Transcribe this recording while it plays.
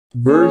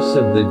Verse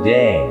of the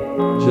day,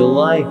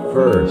 July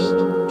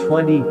 1st,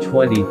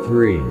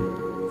 2023.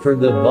 For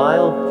the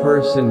vile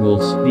person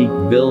will speak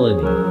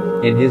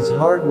villainy, and his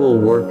heart will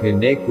work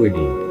iniquity,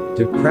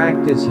 to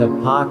practice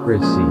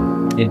hypocrisy,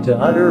 and to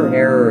utter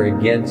error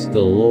against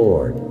the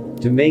Lord,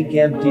 to make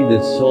empty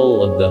the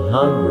soul of the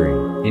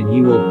hungry, and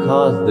he will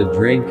cause the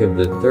drink of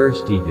the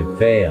thirsty to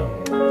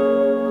fail.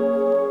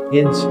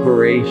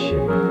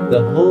 Inspiration.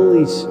 The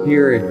Holy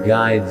Spirit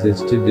guides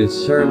us to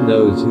discern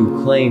those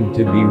who claim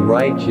to be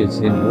righteous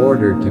in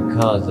order to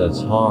cause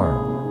us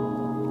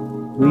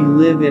harm. We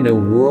live in a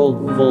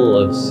world full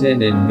of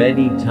sin, and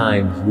many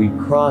times we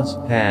cross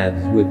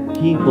paths with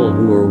people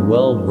who are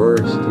well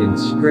versed in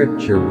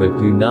Scripture but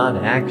do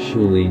not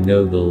actually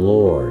know the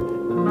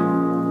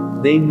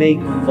Lord. They make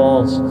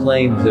false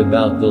claims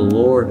about the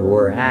Lord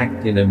or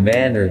act in a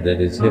manner that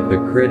is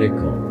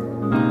hypocritical.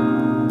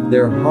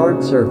 Their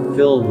hearts are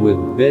filled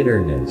with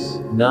bitterness,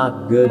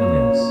 not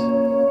goodness.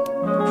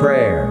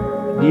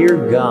 Prayer.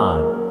 Dear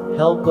God,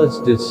 help us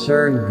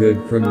discern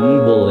good from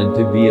evil and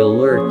to be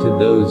alert to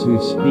those who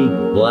speak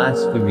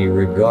blasphemy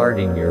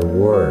regarding your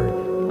word.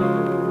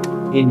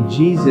 In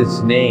Jesus'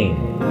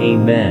 name,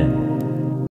 Amen.